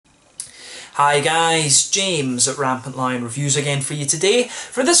Hi guys, James at RampantLionReviews again for you today.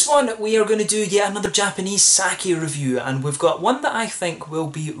 For this one we are going to do yet another Japanese sake review, and we've got one that I think will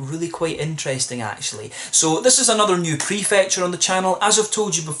be really quite interesting actually. So this is another new prefecture on the channel. As I've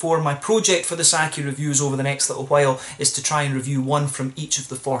told you before, my project for the sake reviews over the next little while is to try and review one from each of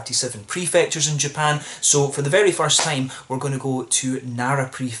the 47 prefectures in Japan. So for the very first time we're going to go to Nara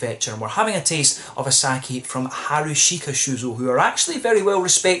prefecture, and we're having a taste of a sake from Harushika Shuzo, who are actually very well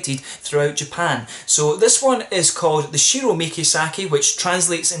respected throughout Japan. So this one is called the Shiromiki sake, which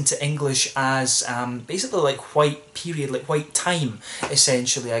translates into English as basically like white period, like white time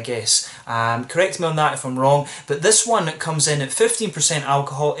essentially, I guess. Correct me on that if I'm wrong, but this one comes in at 15%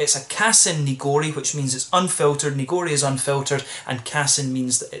 alcohol. It's a Kassen Nigori, which means it's unfiltered. Nigori is unfiltered, and Kassen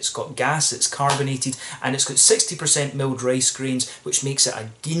means that it's got gas, it's carbonated, and it's got 60% milled rice grains, which makes it a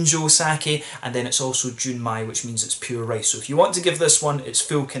Ginjo sake, and then it's also Junmai, which means it's pure rice. So if you want to give this one its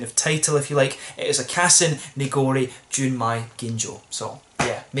full kind of title, if you like, it is a Kassen Nigori Junmai Ginjo. So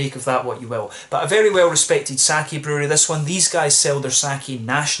yeah, make of that what you will. But a very well respected sake brewery, this one. These guys sell their sake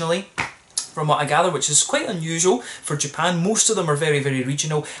nationally, from what I gather, which is quite unusual for Japan. Most of them are very, very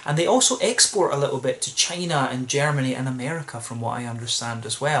regional, and they also export a little bit to China and Germany and America, from what I understand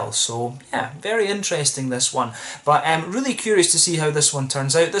as well. So yeah, very interesting this one. But I'm really curious to see how this one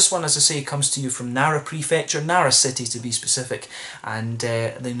turns out. This one, as I say, comes to you from Nara Prefecture, Nara City to be specific, and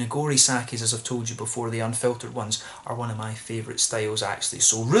the Nigori sakes, as I've told you before, the unfiltered ones, are one of my favourite styles actually.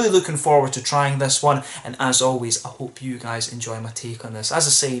 So really looking forward to trying this one, and as always I hope you guys enjoy my take on this. As I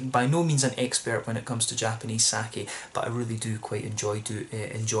say, by no means an expert when it comes to Japanese sake, but I really do quite enjoy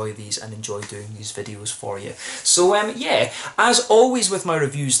these and enjoy doing these videos for you. So yeah, as always with my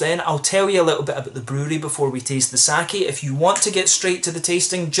reviews then, I'll tell you a little bit about the brewery before we taste the sake. If you want to get straight to the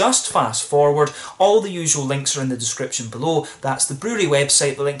tasting, just fast forward. All the usual links are in the description below. That's the brewery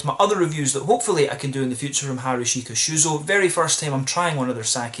website, the link to my other reviews that hopefully I can do in the future from Harushika Shuzo. Very first time I'm trying one of their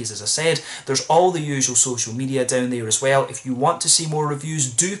sakes, as I said. There's all the usual social media down there as well. If you want to see more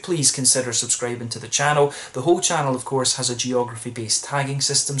reviews, do please consider subscribing to the channel. The whole channel, of course, has a geography-based tagging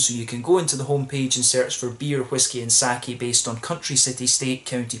system, so you can go into the homepage and search for beer, whiskey and sake based on country, city, state,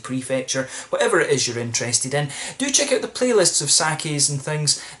 county, prefecture, whatever it is you're interested in. Do check out the playlists of sakes and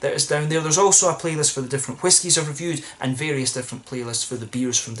things that is down there. There's also a playlist for the different whiskies I've reviewed, and various different playlists for the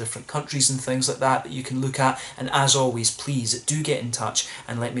beers from different countries and things like that that you can look at. And as always, please do get in touch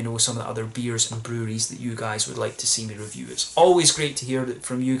and let me know some of the other beers and breweries that you guys would like to see me review. It's always great to hear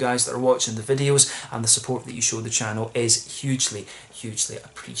from you guys that are watching the videos, and the support that you show the channel is hugely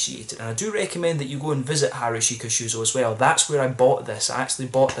appreciated. And I do recommend that you go and visit Harushika Shuzo as well. That's where I bought this. I actually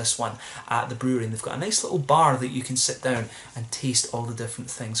bought this one at the brewery, and they've got a nice little bar that you can sit down and taste all the different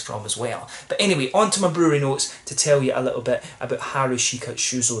things from as well. But anyway, on to my brewery notes to tell you a little bit about Harushika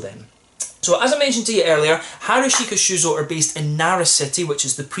Shuzo then. So as I mentioned to you earlier, Harushika Shuzo are based in Nara City, which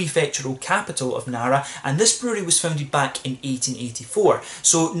is the prefectural capital of Nara, and this brewery was founded back in 1884.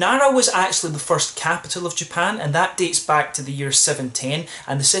 So Nara was actually the first capital of Japan, and that dates back to the year 710,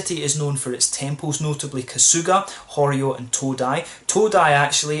 and the city is known for its temples, notably Kasuga, Horyo and Todai. Todai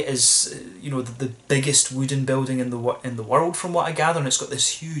actually is, you know, the biggest wooden building in the world from what I gather, and it's got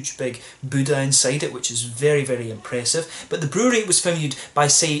this huge big Buddha inside it, which is very, very impressive. But the brewery was founded by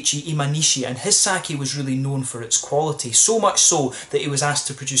Seiichi Imanishi, and his sake was really known for its quality, so much so that he was asked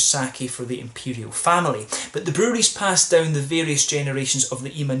to produce sake for the imperial family. But the breweries passed down the various generations of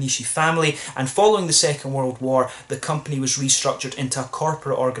the Imanishi family, and following the Second World War, the company was restructured into a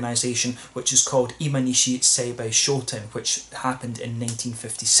corporate organisation which is called Imanishi Seibai Shoten, which happened in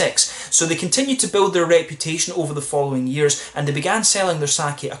 1956. So they continued to build their reputation over the following years, and they began selling their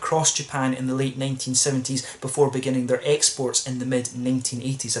sake across Japan in the late 1970s before beginning their exports in the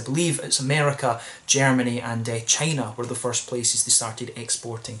mid-1980s. I believe it's America, Germany and China were the first places they started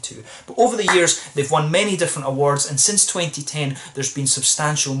exporting to. But over the years they've won many different awards, and since 2010 there's been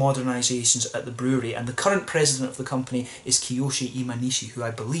substantial modernisations at the brewery, and the current president of the company is Kiyoshi Imanishi, who I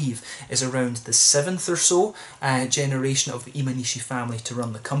believe is around the 7th or so generation of the Imanishi family to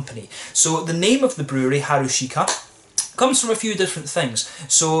run the company. So the name of the brewery, Harushika, comes from a few different things.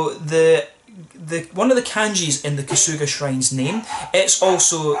 So one of the kanjis in the Kasuga Shrine's name,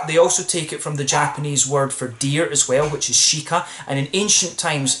 they also take it from the Japanese word for deer as well, which is shika, and in ancient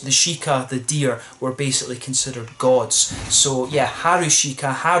times the shika, the deer, were basically considered gods. So yeah,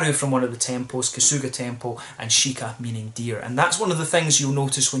 Harushika, Haru from one of the temples, Kasuga temple, and shika meaning deer. And that's one of the things you'll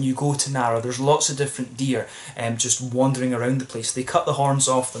notice when you go to Nara. There's lots of different deer just wandering around the place. They cut the horns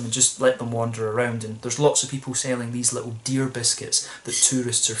off them and just let them wander around, and there's lots of people selling these little deer biscuits that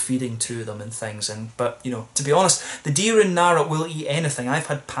tourists are feeding to them them and things. But you know, to be honest, the deer in Nara will eat anything. I've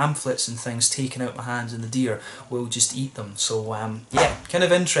had pamphlets and things taken out my hands, and the deer will just eat them. So yeah, kind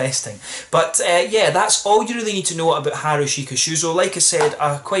of interesting. But yeah, that's all you really need to know about Harushika Shuzo. Like I said,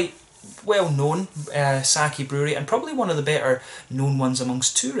 quite well-known sake brewery, and probably one of the better known ones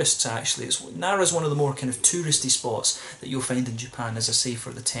amongst tourists actually. Nara's one of the more kind of touristy spots that you'll find in Japan, as I say,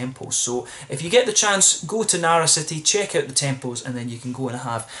 for the temples. So if you get the chance, go to Nara City, check out the temples, and then you can go and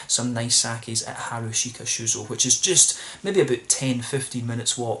have some nice sakes at Harushika Shuzo, which is just maybe about 10-15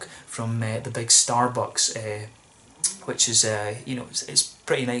 minutes walk from the big Starbucks, which is, you know, it's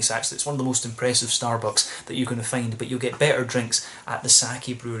pretty nice actually. It's one of the most impressive Starbucks that you're going to find, but you'll get better drinks at the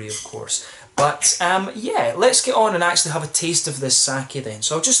sake brewery, of course. But yeah, let's get on and actually have a taste of this sake then.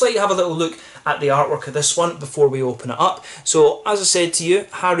 So I'll just let you have a little look at the artwork of this one before we open it up. So as I said to you,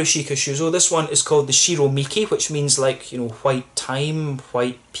 Harushika Shuzo, this one is called the Shiromiki, which means, like, you know, white time,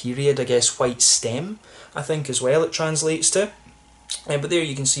 white period, I guess, white stem, I think as well it translates to. But there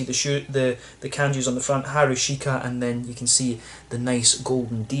you can see the kanjis on the front, Harushika, and then you can see the nice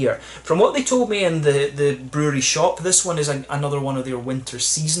golden deer. From what they told me in the brewery shop, this one is another one of their winter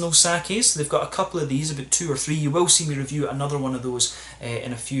seasonal sakes. They've got a couple of these, about 2 or 3. You will see me review another one of those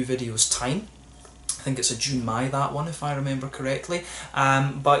in a few videos' time. I think it's a Junmai, that one, if I remember correctly.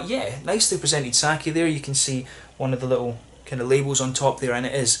 But yeah, nicely presented sake there. You can see one of the little kind of labels on top there, and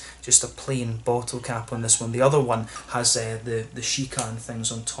it is just a plain bottle cap on this one. The other one has the shika and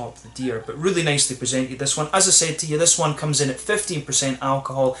things on top of the deer, but really nicely presented, this one. As I said to you, this one comes in at 15%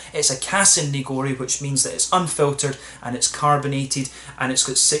 alcohol. It's a Kassen Nigori, which means that it's unfiltered and it's carbonated, and it's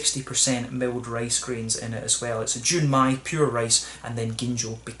got 60% milled rice grains in it as well. It's a Junmai, pure rice, and then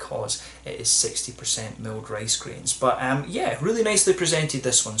Ginjo because it is 60% milled rice grains. But yeah, really nicely presented,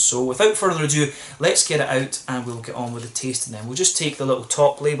 this one. So without further ado, let's get it out and we'll get on with the taste. And then we'll just take the little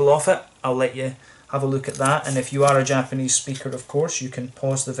top label off it. I'll let you have a look at that, and if you are a Japanese speaker, of course, you can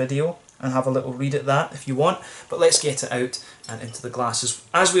pause the video and have a little read at that if you want. But let's get it out and into the glasses.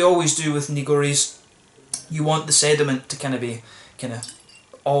 As we always do with Nigoris, you want the sediment to kind of be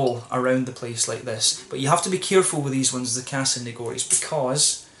all around the place like this, but you have to be careful with these ones, the Kassen Nigoris,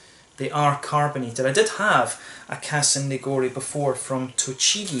 because they are carbonated. I did have a Kassen Nigori before from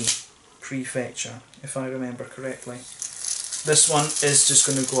Tochigi Prefecture, if I remember correctly. This one is just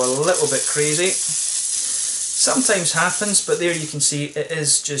going to go a little bit crazy. Sometimes happens, but there you can see it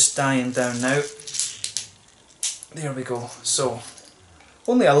is just dying down now. There we go. So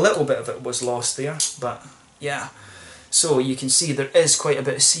only a little bit of it was lost there, but yeah. So you can see there is quite a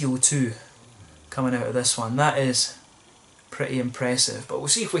bit of CO2 coming out of this one. That is pretty impressive, but we'll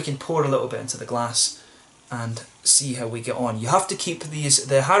see if we can pour a little bit into the glass and see how we get on. You have to keep these,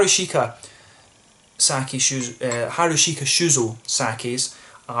 the Harushika Shuzo sakes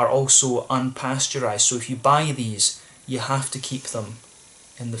are also unpasteurized, so if you buy these you have to keep them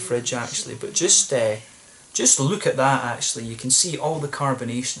in the fridge actually. But just look at that actually, you can see all the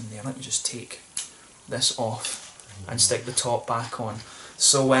carbonation in there. Let me just take this off and stick the top back on.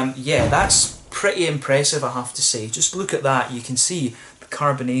 So yeah, that's pretty impressive, I have to say. Just look at that, you can see the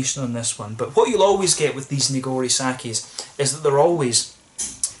carbonation on this one. But what you'll always get with these Nigori sakes is that they're always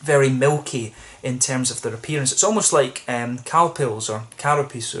very milky in terms of their appearance. It's almost like Calpils or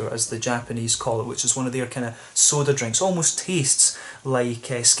Carapisu as the Japanese call it, which is one of their kind of soda drinks. Almost tastes like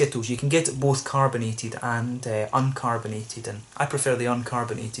Skittles. You can get it both carbonated and uncarbonated, and I prefer the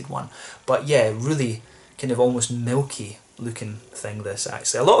uncarbonated one. But yeah, really kind of almost milky looking thing this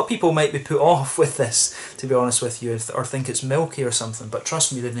actually. A lot of people might be put off with this, to be honest with you, or think it's milky or something, but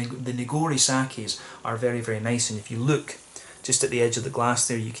trust me, the Nigori sakes are very, very nice. And if you look just at the edge of the glass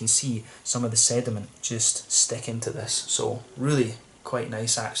there, you can see some of the sediment just stick into this. So really quite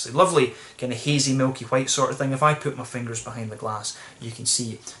nice actually. Lovely kind of hazy milky white sort of thing. If I put my fingers behind the glass, you can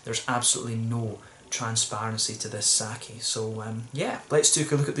see there's absolutely no transparency to this sake. So yeah, let's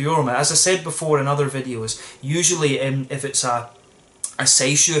take a look at the aroma. As I said before in other videos, usually if it's a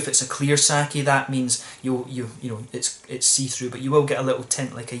seishu, if it's a clear sake, that means you know it's see-through, but you will get a little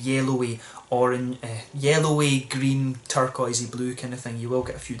tint like a yellowy orange, yellowy green, turquoisey blue kind of thing. You will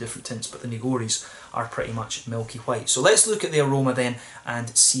get a few different tints, but the Nigoris are pretty much milky white. So let's look at the aroma then and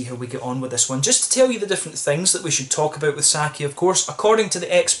see how we get on with this one. Just to tell you the different things that we should talk about with sake, of course, according to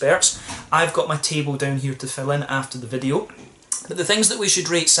the experts, I've got my table down here to fill in after the video. But the things that we should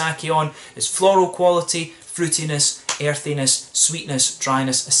rate sake on is floral quality, fruitiness, earthiness, sweetness,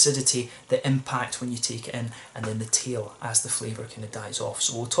 dryness, acidity, the impact when you take it in, and then the tail as the flavour kind of dies off.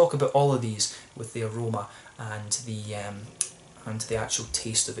 So we'll talk about all of these with the aroma and the actual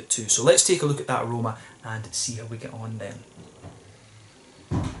taste of it too. So let's take a look at that aroma and see how we get on then.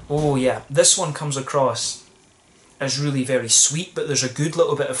 Oh yeah, this one comes across as really very sweet, but there's a good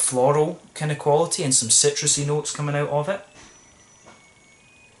little bit of floral kind of quality and some citrusy notes coming out of it.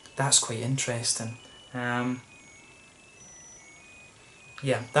 That's quite interesting.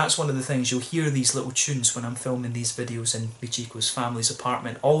 Yeah, that's one of the things. You'll hear these little tunes when I'm filming these videos in Michiko's family's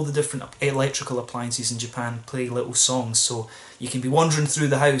apartment. All the different electrical appliances in Japan play little songs, so you can be wandering through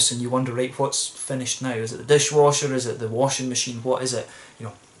the house and you wonder, right, what's finished now? Is it the dishwasher? Is it the washing machine? What is it? You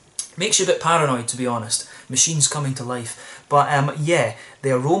know, makes you a bit paranoid, to be honest. Machines coming to life. But yeah,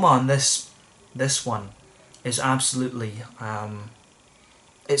 the aroma on this one is absolutely,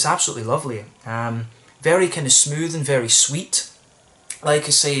 it's absolutely lovely. Very kind of smooth and very sweet. Like I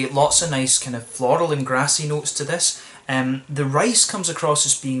say, lots of nice kind of floral and grassy notes to this. The rice comes across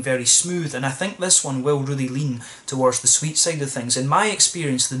as being very smooth, and I think this one will really lean towards the sweet side of things. In my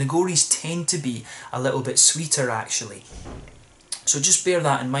experience, the Nigoris tend to be a little bit sweeter actually. So just bear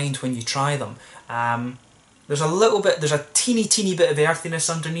that in mind when you try them. There's a teeny bit of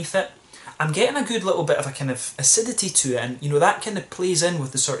earthiness underneath it. I'm getting a good little bit of a kind of acidity to it, and you know, that kind of plays in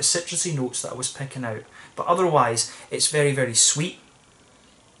with the sort of citrusy notes that I was picking out. But otherwise, it's very, very sweet.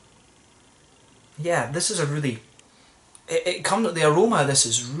 Yeah, this is a really, the aroma of this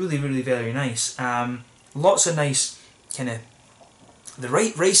is really, really very nice. Lots of nice kind of, the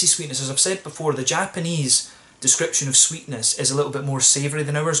right ricey sweetness. As I've said before, the Japanese description of sweetness is a little bit more savoury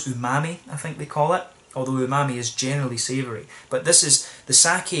than ours. Umami, I think they call it. Although umami is generally savoury. But this is, the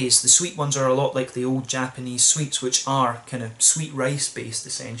sakes, the sweet ones are a lot like the old Japanese sweets, which are kind of sweet rice based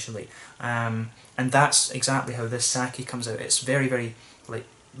essentially. And that's exactly how this sake comes out. It's very, very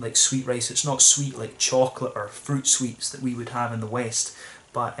like sweet rice. It's not sweet like chocolate or fruit sweets that we would have in the West.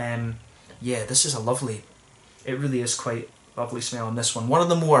 But yeah, this is a lovely, it really is quite lovely smell on this one. One of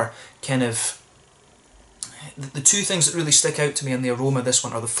the more kind of, the two things that really stick out to me in the aroma of this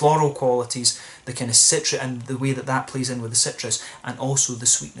one are the floral qualities, the kind of citrus, and the way that that plays in with the citrus, and also the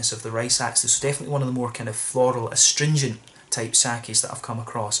sweetness of the rice axis. So definitely one of the more kind of floral, astringent type sakes that I've come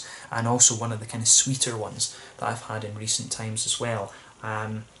across, and also one of the kind of sweeter ones that I've had in recent times as well.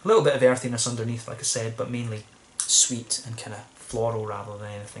 A little bit of earthiness underneath, like I said, but mainly sweet and kind of floral rather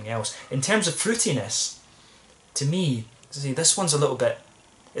than anything else. In terms of fruitiness, to me, see, this one's a little bit,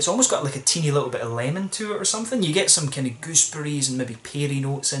 it's almost got like a teeny little bit of lemon to it or something. You get some kind of gooseberries and maybe peary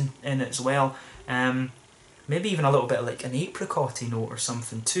notes in it as well. Maybe even a little bit of like an apricot-y note or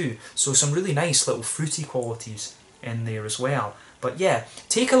something too. So some really nice little fruity qualities in there as well. But yeah,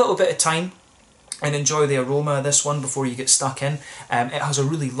 take a little bit of time and enjoy the aroma of this one before you get stuck in. It has a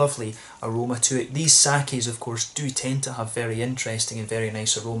really lovely aroma to it. These sakes, of course, do tend to have very interesting and very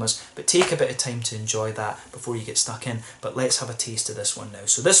nice aromas, but take a bit of time to enjoy that before you get stuck in. But let's have a taste of this one now.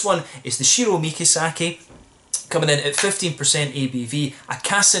 So this one is the Shiromiki sake, coming in at 15% ABV, a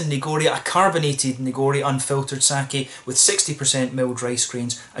Kassen Nigori, a carbonated Nigori unfiltered sake with 60% milled rice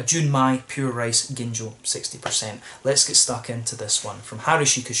grains, a Junmai pure rice Ginjo 60%. Let's get stuck into this one from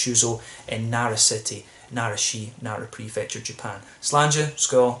Harushika Shuzo in Nara City, Nara-shi, Nara Prefecture, Japan. Slanja,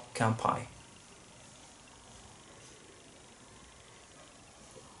 Skol, Kampai.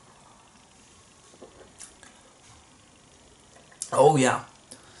 Oh yeah.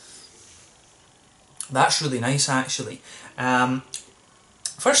 That's really nice actually.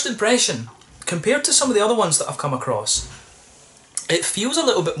 First impression, compared to some of the other ones that I've come across, it feels a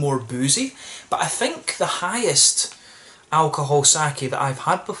little bit more boozy, but I think the highest alcohol sake that I've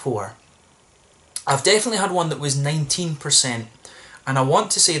had before, I've definitely had one that was 19%, and I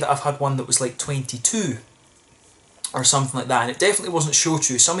want to say that I've had one that was like 22 or something like that, and it definitely wasn't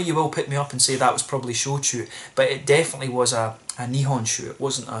shochu. Some of you will pick me up and say that was probably shochu, but it definitely was a nihonshu, it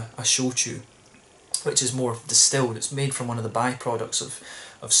wasn't a shochu, which is more distilled. It's made from one of the byproducts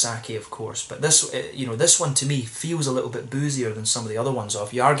of sake, of course. But this, you know, this one to me feels a little bit boozier than some of the other ones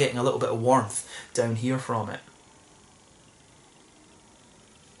of. You are getting a little bit of warmth down here from it.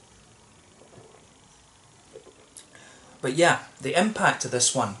 But yeah, the impact of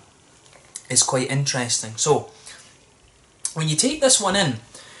this one is quite interesting. So, when you take this one in,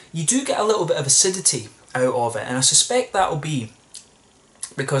 you do get a little bit of acidity out of it, and I suspect that'll be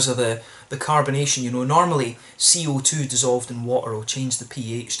because of the carbonation. You know, normally CO2 dissolved in water will change the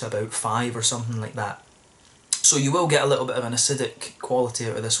pH to about 5 or something like that. So you will get a little bit of an acidic quality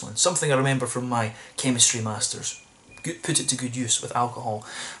out of this one. Something I remember from my chemistry masters. Put it to good use with alcohol.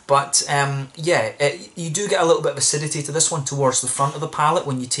 But yeah, you do get a little bit of acidity to this one towards the front of the palate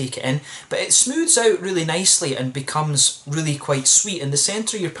when you take it in, but it smooths out really nicely and becomes really quite sweet. In the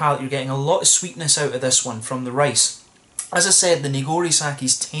centre of your palate, you're getting a lot of sweetness out of this one from the rice. As I said, the Nigori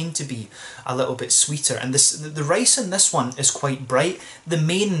sakes tend to be a little bit sweeter, and the rice in this one is quite bright. The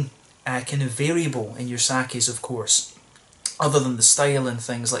main kind of variable in your sakes, of course, other than the style and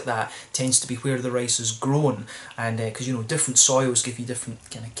things like that, tends to be where the rice is grown, and because you know, different soils give you different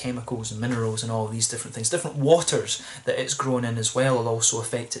kind of chemicals and minerals and all these different things. Different waters that it's grown in as well will also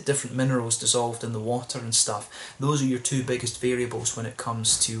affect it. Different minerals dissolved in the water and stuff. Those are your two biggest variables when it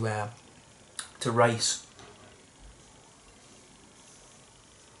comes to rice.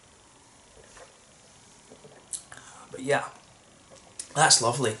 But yeah, that's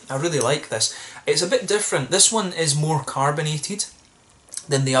lovely. I really like this. It's a bit different. This one is more carbonated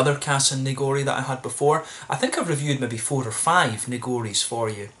than the other Kassen Nigori that I had before. I think I've reviewed maybe 4 or 5 Nigoris for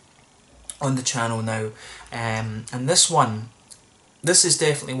you on the channel now. And this one, this is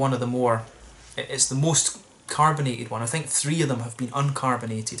definitely one of the more, it's the most carbonated one. I think 3 of them have been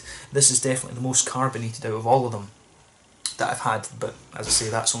uncarbonated. This is definitely the most carbonated out of all of them that I've had, but as I say,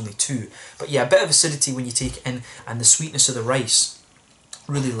 that's only 2. But yeah, a bit of acidity when you take it in, and the sweetness of the rice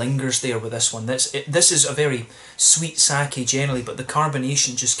really lingers there with this one. This is a very sweet sake generally, but the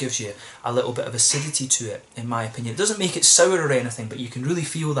carbonation just gives you a little bit of acidity to it, in my opinion. It doesn't make it sour or anything, but you can really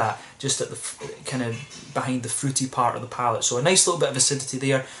feel that just at the kind of behind the fruity part of the palate. So a nice little bit of acidity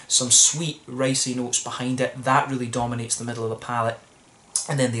there, some sweet ricey notes behind it. That really dominates the middle of the palate.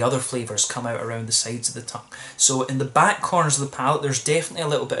 And then the other flavours come out around the sides of the tongue. So in the back corners of the palate, there's definitely a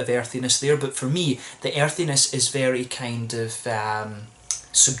little bit of earthiness there, but for me, the earthiness is very kind of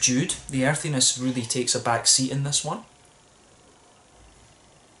subdued. The earthiness really takes a back seat in this one.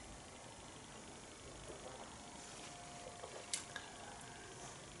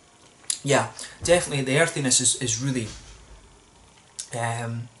 Yeah, definitely the earthiness is really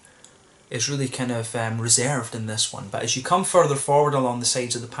kind of reserved in this one, but as you come further forward along the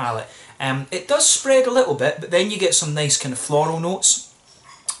sides of the palate, it does spread a little bit, but then you get some nice kind of floral notes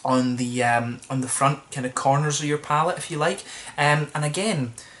on the front kind of corners of your palate, if you like, and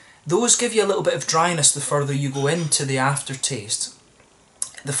again, those give you a little bit of dryness the further you go into the aftertaste.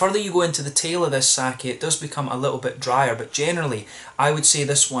 The further you go into the tail of this sake, it does become a little bit drier, but generally, I would say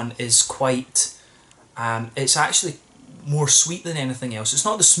this one is quite, it's actually more sweet than anything else. It's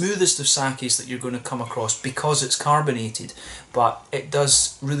not the smoothest of sakes that you're going to come across because it's carbonated, but it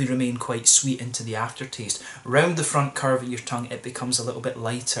does really remain quite sweet into the aftertaste. Round the front curve of your tongue, it becomes a little bit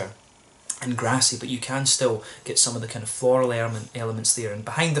lighter and grassy, but you can still get some of the kind of floral elements there. And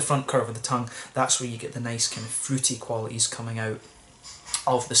behind the front curve of the tongue, that's where you get the nice kind of fruity qualities coming out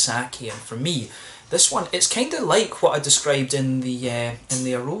of the sake. And for me, this one, it's kind of like what I described in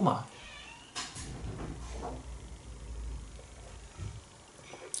the aroma.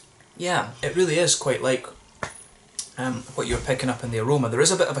 Yeah, it really is quite like what you're picking up in the aroma. There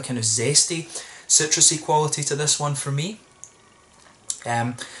is a bit of a kind of zesty, citrusy quality to this one for me.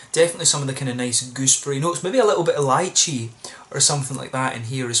 Definitely some of the kind of nice gooseberry notes, maybe a little bit of lychee or something like that in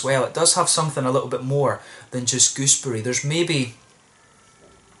here as well. It does have something a little bit more than just gooseberry. There's maybe,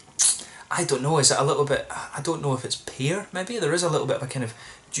 I don't know, is it a little bit, I don't know if it's pear maybe? There is a little bit of a kind of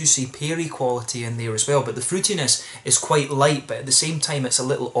juicy peary quality in there as well, but the fruitiness is quite light, but at the same time it's a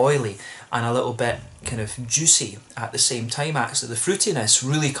little oily and a little bit kind of juicy at the same time. Actually, the fruitiness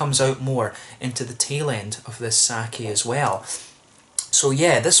really comes out more into the tail end of this sake as well. So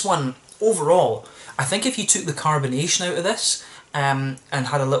yeah, this one overall, I think if you took the carbonation out of this and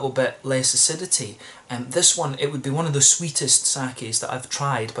had a little bit less acidity, this one, it would be one of the sweetest sakes that I've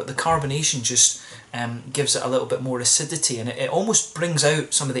tried, but the carbonation just gives it a little bit more acidity, and it almost brings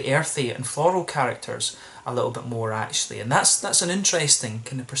out some of the earthy and floral characters a little bit more actually, and that's an interesting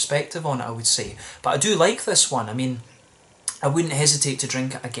kind of perspective on it, I would say. But I do like this one. I mean, I wouldn't hesitate to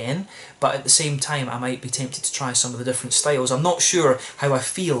drink it again, but at the same time I might be tempted to try some of the different styles. I'm not sure how I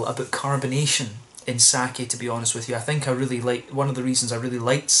feel about carbonation in sake, to be honest with you. I think I really like, one of the reasons I really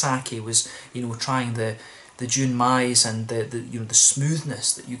liked sake was, you know, trying the Junmais and the you know, the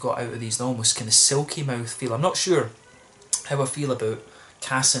smoothness that you got out of these, the almost kind of silky mouth feel. I'm not sure how I feel about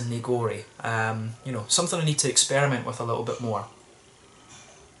Kassen Nigori. You know, something I need to experiment with a little bit more.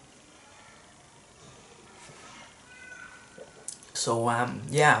 So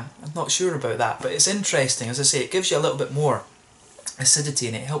yeah, I'm not sure about that, but it's interesting. As I say, it gives you a little bit more acidity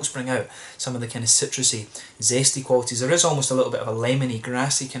and it helps bring out some of the kind of citrusy, zesty qualities. There is almost a little bit of a lemony,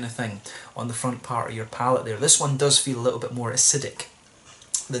 grassy kind of thing on the front part of your palate there. This one does feel a little bit more acidic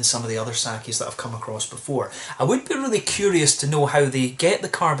than some of the other sakes that I've come across before. I would be really curious to know how they get the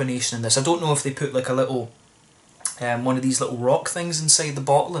carbonation in this. I don't know if they put like a little one of these little rock things inside the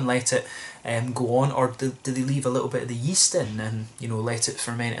bottle and let it go on, or do they leave a little bit of the yeast in and, you know, let it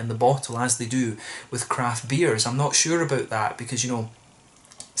ferment in the bottle as they do with craft beers? I'm not sure about that, because, you know,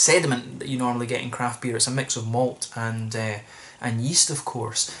 sediment that you normally get in craft beer, it's a mix of malt and yeast, of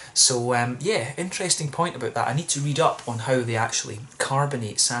course. So yeah, interesting point about that. I need to read up on how they actually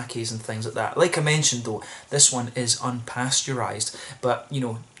carbonate sakes and things like that. Like I mentioned though, this one is unpasteurized. But, you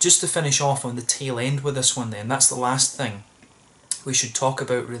know, just to finish off on the tail end with this one then, that's the last thing we should talk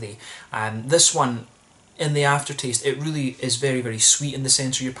about really. This one, in the aftertaste, it really is very, very sweet in the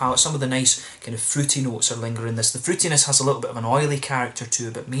centre of your palate. Some of the nice kind of fruity notes are lingering in this. The fruitiness has a little bit of an oily character to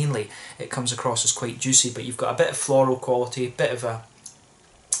it, but mainly it comes across as quite juicy. But you've got a bit of floral quality, a bit of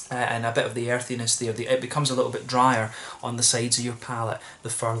and a bit of the earthiness there. It becomes a little bit drier on the sides of your palate the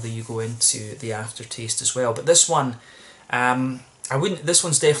further you go into the aftertaste as well. But this one, this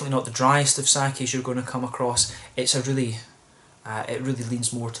one's definitely not the driest of sakes you're going to come across. It's a really... it really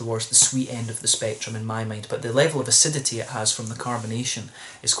leans more towards the sweet end of the spectrum in my mind, but the level of acidity it has from the carbonation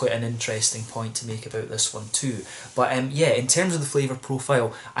is quite an interesting point to make about this one too. But yeah, in terms of the flavour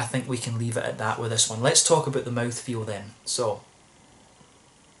profile, I think we can leave it at that with this one. Let's talk about the mouthfeel then. So,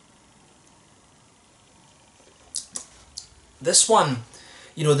 this one,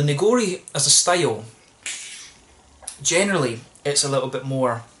 you know, the Nigori as a style, generally it's a little bit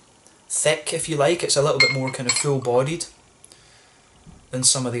more thick, if you like. It's a little bit more kind of full-bodied than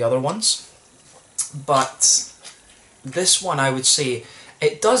some of the other ones, but this one, I would say,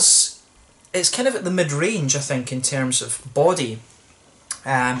 it's kind of at the mid-range, I think, in terms of body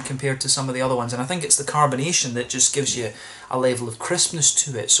compared to some of the other ones, and I think it's the carbonation that just gives you a level of crispness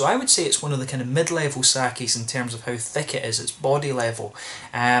to it. So I would say it's one of the kind of mid-level sakes in terms of how thick it is, its body level.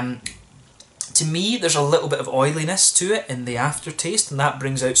 To me, there's a little bit of oiliness to it in the aftertaste, and that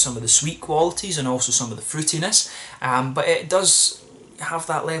brings out some of the sweet qualities and also some of the fruitiness, but it does have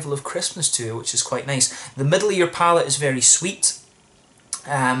that level of crispness to it, which is quite nice. The middle of your palate is very sweet.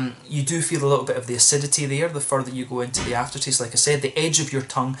 You do feel a little bit of the acidity there the further you go into the aftertaste. Like I said, the edge of your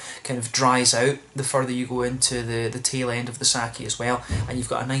tongue kind of dries out the further you go into the tail end of the sake as well, and you've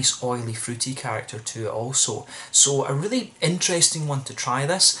got a nice oily fruity character to it also. So a really interesting one to try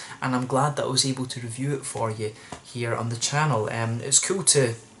this, and I'm glad that I was able to review it for you here on the channel. It's cool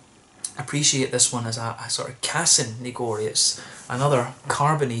to appreciate this one as a sort of Kassen Nigori. It's another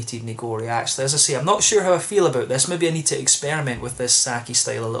carbonated Nigori actually. As I say, I'm not sure how I feel about this. Maybe I need to experiment with this sake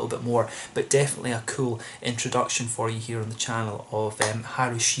style a little bit more, but definitely a cool introduction for you here on the channel of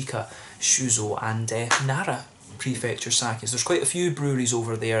Harushika Shuzo and Nara Prefecture sakes. There's quite a few breweries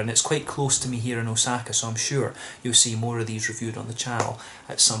over there, and it's quite close to me here in Osaka, so I'm sure you'll see more of these reviewed on the channel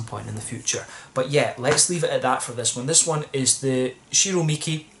at some point in the future. But yeah, let's leave it at that for this one. This one is the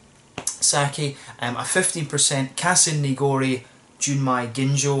Shiromiki sake, a 15% Kassen Nigori Junmai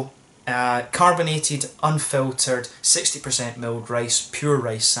Ginjo, carbonated, unfiltered, 60% milled rice, pure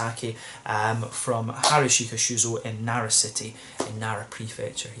rice sake from Harushika Shuzo in Nara City, in Nara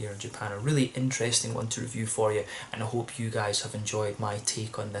Prefecture here in Japan. A really interesting one to review for you, and I hope you guys have enjoyed my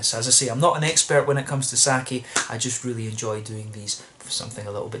take on this. As I say, I'm not an expert when it comes to sake, I just really enjoy doing these for something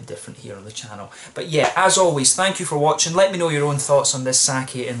a little bit different here on the channel. But yeah, as always, thank you for watching. Let me know your own thoughts on this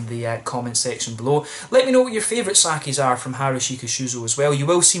sake in the comment section below. Let me know what your favourite sakes are from Harushika Shuzo as well. You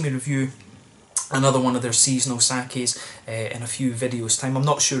will see me review another one of their seasonal sakes in a few videos time. I'm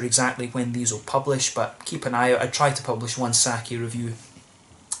not sure exactly when these will publish, but keep an eye out. I try to publish one sake review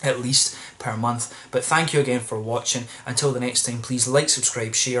at least per month. But thank you again for watching. Until the next time, please like,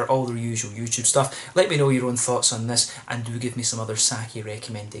 subscribe, share, all the usual YouTube stuff. Let me know your own thoughts on this, and do give me some other sake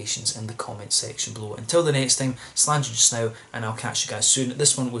recommendations in the comment section below. Until the next time, Slanger just now, and I'll catch you guys soon.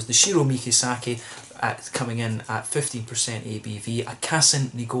 This one was the Shiromiki sake coming in at 15% ABV, a Kassen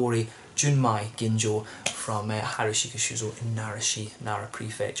Nigori Junmai Ginjo from Harushika Shuzo in Nara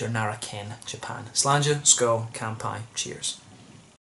Prefecture, Nara-ken, Japan. Slanger, Skull, Kanpai, cheers.